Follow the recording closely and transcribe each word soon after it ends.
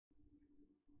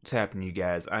What's happening, you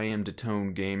guys? I am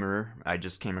Detone Gamer. I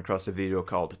just came across a video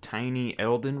called Tiny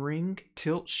Elden Ring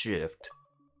Tilt Shift.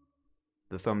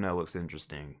 The thumbnail looks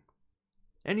interesting.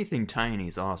 Anything tiny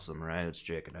is awesome, right? Let's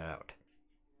check it out.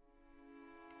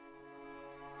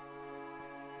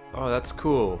 Oh, that's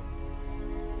cool.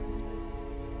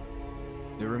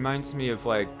 It reminds me of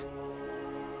like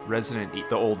the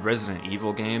old Resident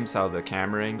Evil games, how the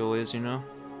camera angle is, you know?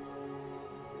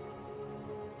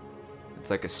 It's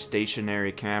like a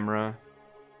stationary camera,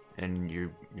 and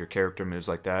your character moves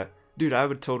like that. Dude, I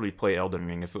would totally play Elden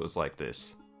Ring if it was like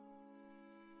this.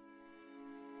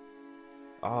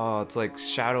 Oh, it's like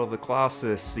Shadow of the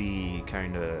Colossus-y,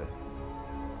 kinda.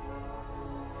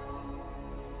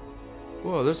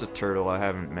 Whoa, there's a turtle I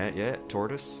haven't met yet.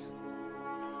 Tortoise?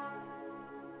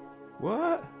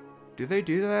 What? Do they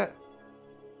do that?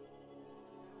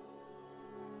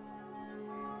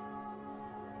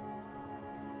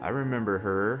 I remember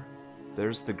her.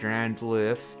 There's the Grand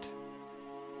Lift.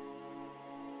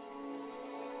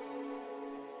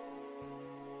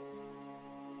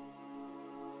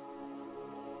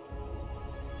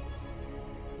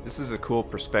 This is a cool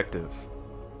perspective.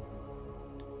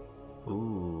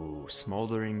 Ooh,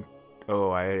 smoldering.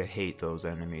 Oh, I hate those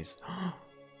enemies.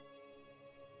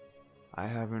 I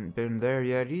haven't been there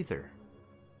yet either.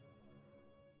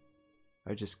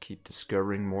 I just keep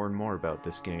discovering more and more about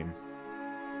this game.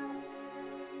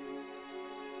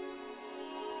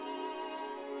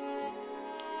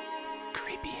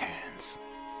 Creepy hands.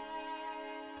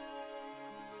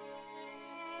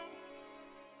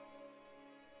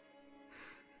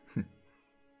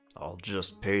 I'll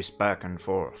just pace back and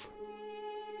forth.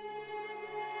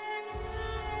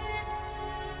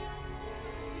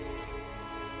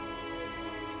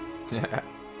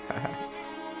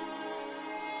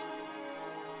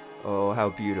 Oh, how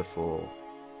beautiful.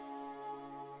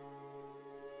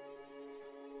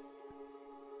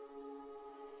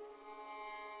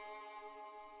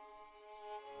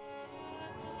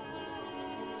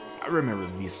 I remember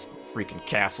this freaking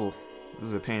castle. It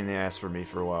was a pain in the ass for me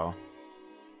for a while.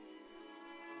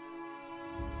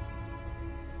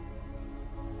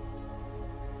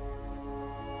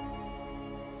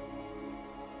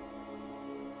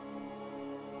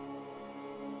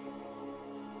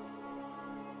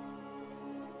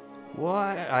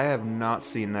 What? I have not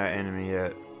seen that enemy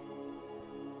yet.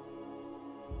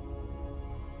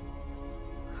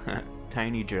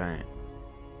 Tiny giant.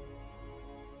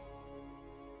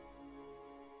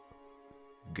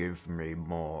 Give me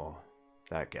more.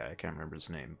 That guy, I can't remember his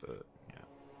name, but yeah.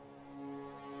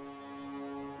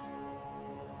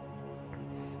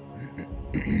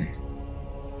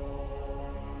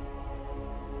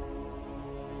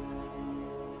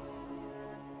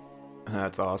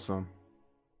 That's awesome.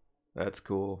 That's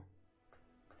cool.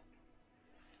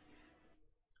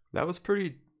 That was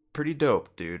pretty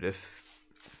dope, dude. If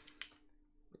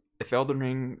Elden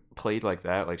Ring played like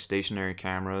that, like stationary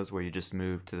cameras where you just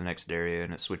move to the next area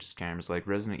and it switches cameras, like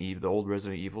Resident Evil, the old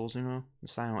Resident Evils, you know,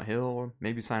 Silent Hill, or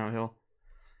maybe Silent Hill,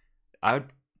 I'd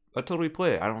totally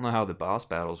play it. I don't know how the boss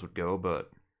battles would go,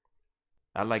 but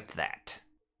I liked that.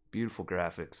 Beautiful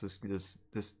graphics.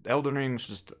 This Elden Ring's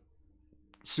just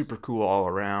super cool all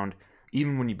around.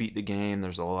 Even when you beat the game,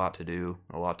 there's a lot to do,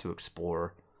 a lot to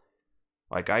explore.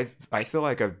 Like I feel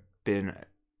like I've been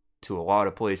to a lot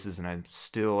of places, and I'm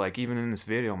still like, even in this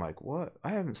video, I'm like, what?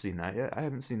 I haven't seen that yet. I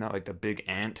haven't seen that, like the big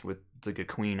ant with, it's like a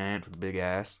queen ant with a big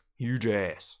ass, huge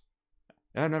ass.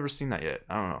 I've never seen that yet.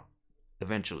 I don't know.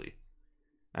 Eventually,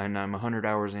 and I'm 100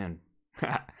 hours in.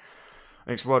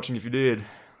 Thanks for watching. If you did,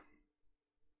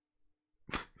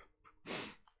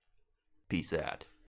 peace out.